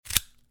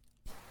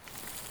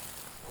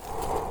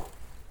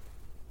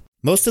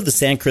Most of the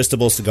San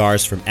Cristobal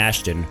cigars from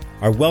Ashton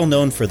are well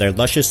known for their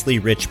lusciously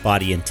rich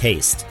body and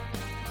taste.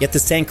 Yet the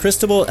San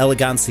Cristobal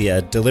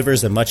Elegancia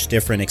delivers a much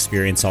different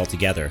experience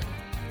altogether.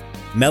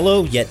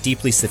 Mellow yet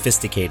deeply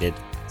sophisticated,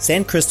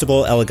 San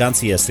Cristobal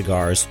Elegancia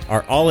cigars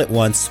are all at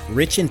once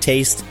rich in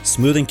taste,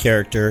 smooth in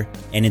character,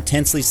 and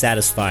intensely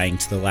satisfying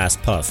to the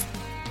last puff.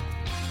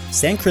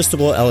 San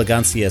Cristobal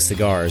Elegancia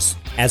cigars,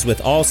 as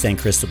with all San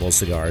Cristobal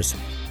cigars,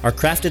 are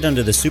crafted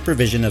under the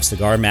supervision of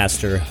cigar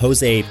master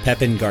Jose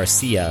Pepin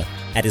Garcia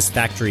at his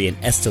factory in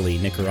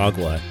Esteli,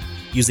 Nicaragua,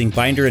 using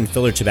binder and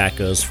filler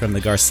tobaccos from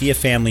the Garcia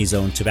family's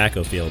own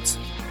tobacco fields.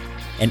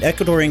 An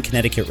Ecuadorian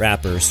Connecticut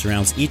wrapper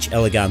surrounds each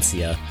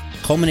Elegancia,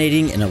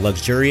 culminating in a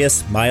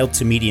luxurious, mild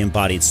to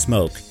medium-bodied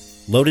smoke,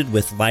 loaded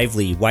with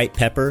lively white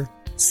pepper,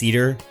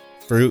 cedar,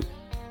 fruit,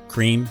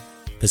 cream,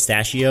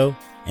 pistachio,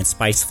 and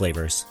spice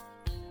flavors.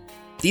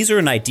 These are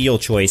an ideal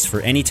choice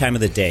for any time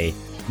of the day,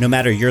 no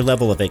matter your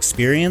level of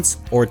experience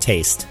or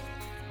taste.